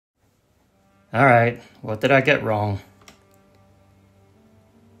All right, what did I get wrong?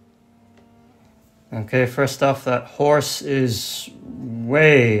 Okay, first off, that horse is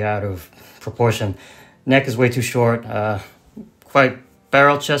way out of proportion. Neck is way too short, quite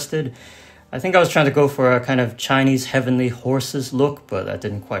barrel-chested. I think I was trying to go for a kind of Chinese heavenly horses look, but that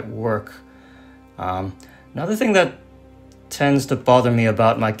didn't quite work. Another thing that tends to bother me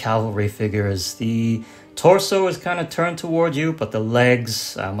about my cavalry figure is the torso is kind of turned toward you, but the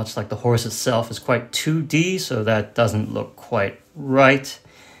legs, much like the horse itself, is quite 2D, so that doesn't look quite right.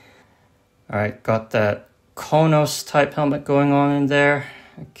 All right, got that Konos type helmet going on in there.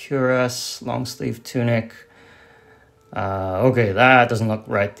 A cuirass, long sleeve tunic. Okay, that doesn't look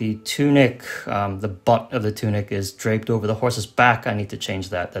right. The tunic, the butt of the tunic is draped over the horse's back. I need to change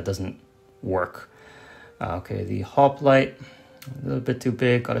that. That doesn't work. Okay, the hoplite, a little bit too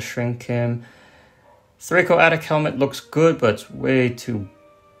big. Got to shrink him. Thraco-Attic helmet looks good, but it's way too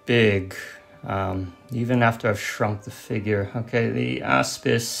big. Even after I've shrunk the figure. Okay, the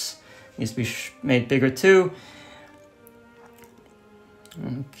aspis needs to be made bigger too.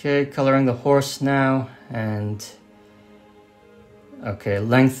 Okay, coloring the horse now, and okay,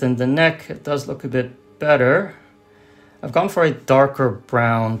 lengthen the neck. It does look a bit better. I've gone for a darker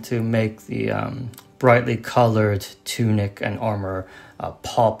brown to make the brightly colored tunic and armor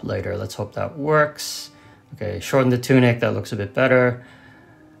pop later. Let's hope that works. Okay, shorten the tunic. That looks a bit better.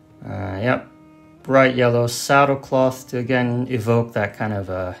 Yep. Bright yellow saddle cloth to again evoke that kind of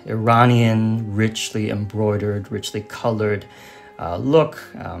Iranian, richly embroidered, richly colored look.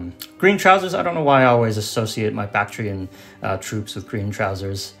 Green trousers. I don't know why I always associate my Bactrian troops with green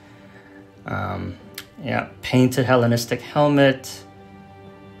trousers. Yeah, painted Hellenistic helmet.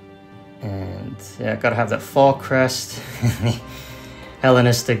 And yeah, gotta have that fall crest.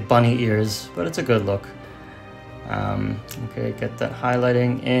 Hellenistic bunny ears, but it's a good look. Okay, get that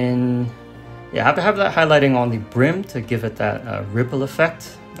highlighting in. Yeah, I have to have that highlighting on the brim to give it that ripple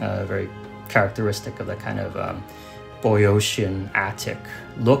effect. Very characteristic of that kind of Boeotian Attic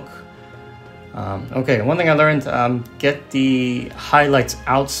look. Okay, one thing I learned, get the highlights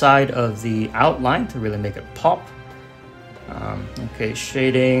outside of the outline to really make it pop. Okay,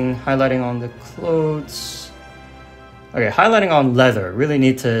 shading, highlighting on the clothes. Okay, highlighting on leather. Really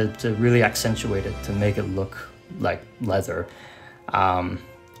need to really accentuate it to make it look like leather. All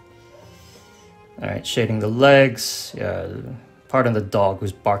right, shading the legs. Yeah, pardon the dog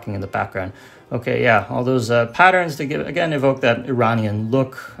who's barking in the background. Okay, yeah, all those patterns to give, again, evoke that Iranian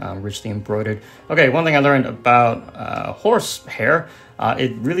look, richly embroidered. Okay, one thing I learned about horse hair,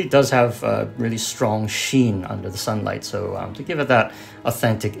 it really does have a really strong sheen under the sunlight. So to give it that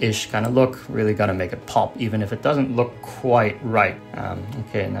authentic-ish kind of look, really got to make it pop, even if it doesn't look quite right.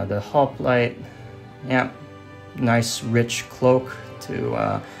 Okay, now the hoplite, yeah, nice rich cloak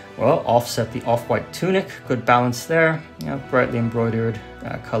to, well, offset the off-white tunic. Good balance there. Yeah, brightly embroidered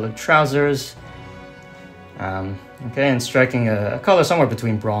colored trousers. Okay, and striking a color somewhere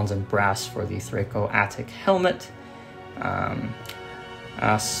between bronze and brass for the Thraco-Attic helmet.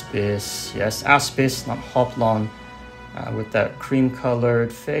 Aspis, yes, aspis, not hoplon, with that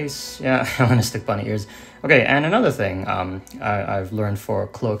cream-colored face. Yeah, Hellenistic bunny ears. Okay, and another thing I've learned for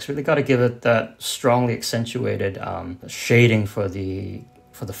cloaks, really got to give it that strongly accentuated shading for the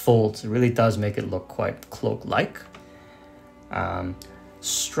folds. It really does make it look quite cloak-like.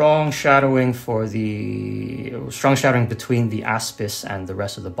 Strong shadowing between the aspis and the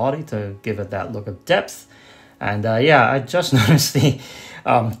rest of the body to give it that look of depth. And yeah, I just noticed the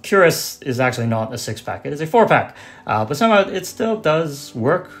cuirass is actually not a 6-pack, it is a 4-pack. But somehow it still does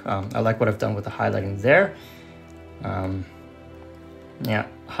work. I like what I've done with the highlighting there. Yeah,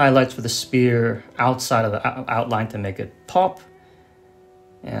 highlights for the spear outside of the outline to make it pop.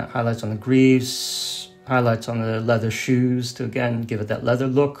 Yeah, highlights on the greaves. Highlights on the leather shoes to again give it that leather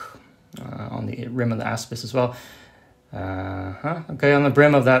look. On the rim of the aspis as well. Okay, on the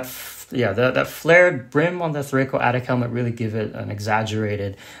brim of that, that flared brim on the Thraco-Attic helmet, really give it an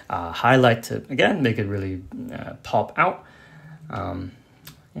exaggerated highlight to again make it really pop out.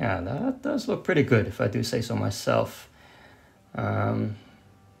 Yeah, that does look pretty good if I do say so myself. Yeah,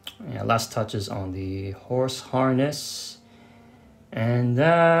 last touches on the horse harness. And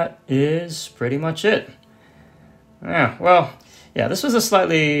that is pretty much it. Yeah, well, yeah, this was a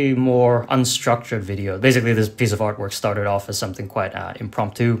slightly more unstructured video. Basically, this piece of artwork started off as something quite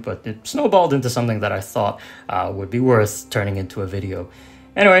impromptu, but it snowballed into something that I thought would be worth turning into a video.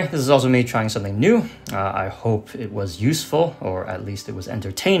 Anyway, this is also me trying something new. I hope it was useful, or at least it was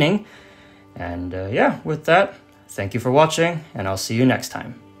entertaining. And yeah, with that, thank you for watching, and I'll see you next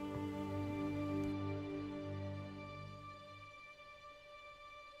time.